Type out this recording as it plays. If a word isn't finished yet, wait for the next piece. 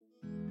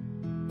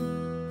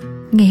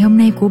Ngày hôm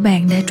nay của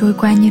bạn đã trôi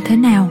qua như thế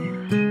nào?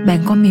 Bạn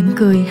có mỉm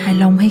cười, hài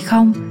lòng hay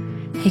không?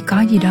 Hay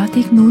có gì đó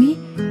tiếc nuối,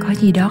 có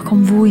gì đó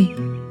không vui?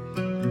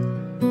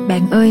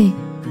 Bạn ơi,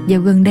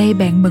 dạo gần đây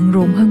bạn bận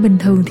rộn hơn bình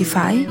thường thì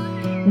phải.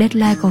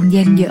 Deadline còn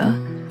dang dở,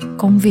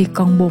 công việc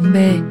còn bộn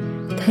bề,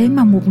 thế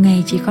mà một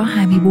ngày chỉ có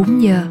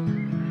 24 giờ.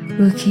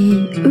 Đôi khi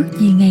ước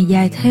gì ngày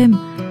dài thêm,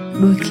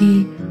 đôi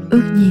khi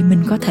ước gì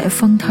mình có thể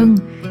phân thân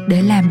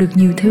để làm được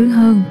nhiều thứ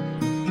hơn.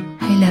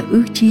 Hay là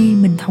ước chi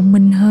mình thông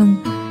minh hơn,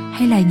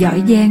 hay là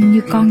giỏi giang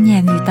như con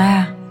nhà người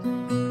ta.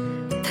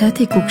 Thế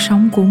thì cuộc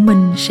sống của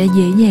mình sẽ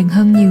dễ dàng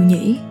hơn nhiều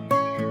nhỉ?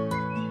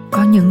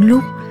 Có những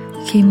lúc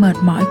khi mệt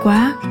mỏi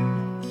quá,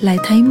 lại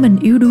thấy mình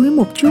yếu đuối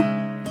một chút,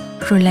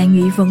 rồi lại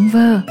nghĩ vẩn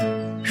vơ,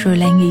 rồi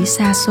lại nghĩ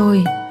xa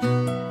xôi.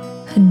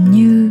 Hình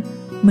như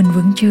mình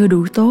vẫn chưa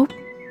đủ tốt.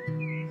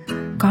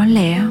 Có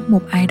lẽ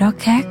một ai đó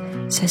khác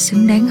sẽ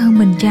xứng đáng hơn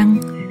mình chăng?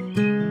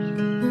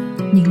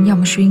 Những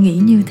dòng suy nghĩ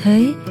như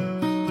thế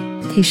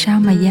thì sao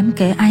mà dám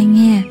kể ai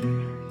nghe?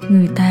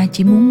 Người ta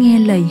chỉ muốn nghe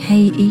lời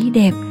hay ý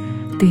đẹp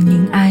từ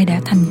những ai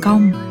đã thành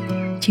công,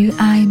 chứ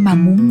ai mà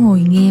muốn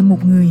ngồi nghe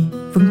một người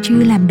vẫn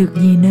chưa làm được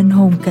gì nên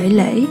hồn kể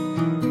lể.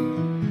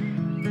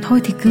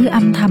 Thôi thì cứ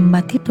âm thầm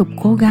mà tiếp tục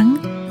cố gắng.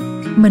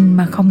 Mình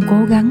mà không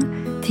cố gắng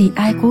thì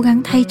ai cố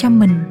gắng thay cho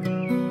mình?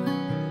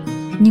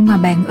 Nhưng mà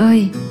bạn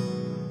ơi,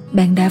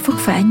 bạn đã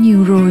vất vả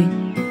nhiều rồi.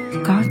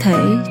 Có thể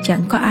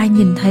chẳng có ai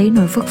nhìn thấy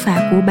nỗi vất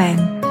vả của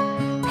bạn,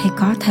 hay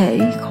có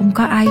thể không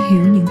có ai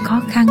hiểu những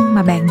khó khăn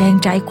mà bạn đang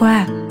trải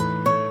qua.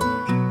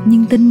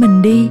 Nhưng tin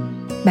mình đi,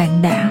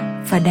 bạn đã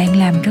và đang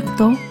làm rất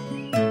tốt.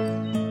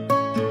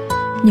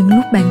 Những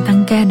lúc bạn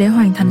tăng ca để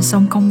hoàn thành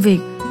xong công việc,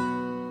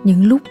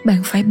 những lúc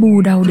bạn phải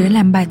bù đầu để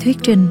làm bài thuyết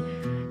trình,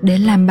 để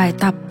làm bài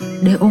tập,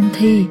 để ôn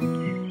thi,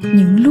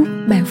 những lúc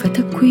bạn phải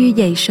thức khuya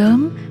dậy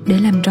sớm để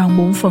làm tròn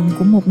bổn phận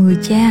của một người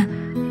cha,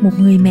 một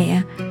người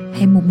mẹ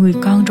hay một người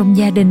con trong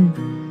gia đình.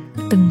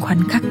 Từng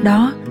khoảnh khắc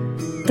đó,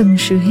 từng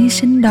sự hy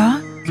sinh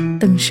đó,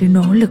 từng sự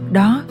nỗ lực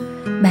đó,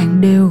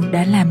 bạn đều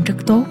đã làm rất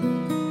tốt.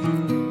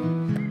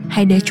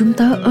 Hãy để chúng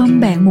tớ ôm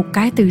bạn một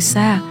cái từ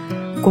xa,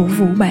 cổ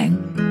vũ bạn,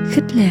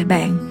 khích lệ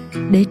bạn,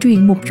 để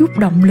truyền một chút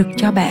động lực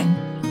cho bạn.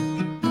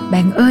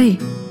 Bạn ơi,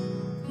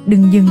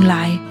 đừng dừng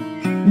lại,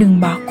 đừng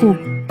bỏ cuộc,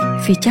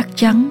 vì chắc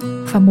chắn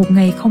vào một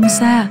ngày không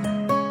xa,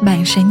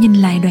 bạn sẽ nhìn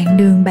lại đoạn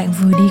đường bạn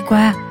vừa đi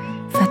qua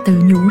và tự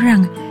nhủ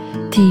rằng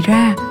thì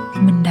ra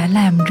mình đã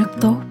làm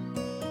rất tốt.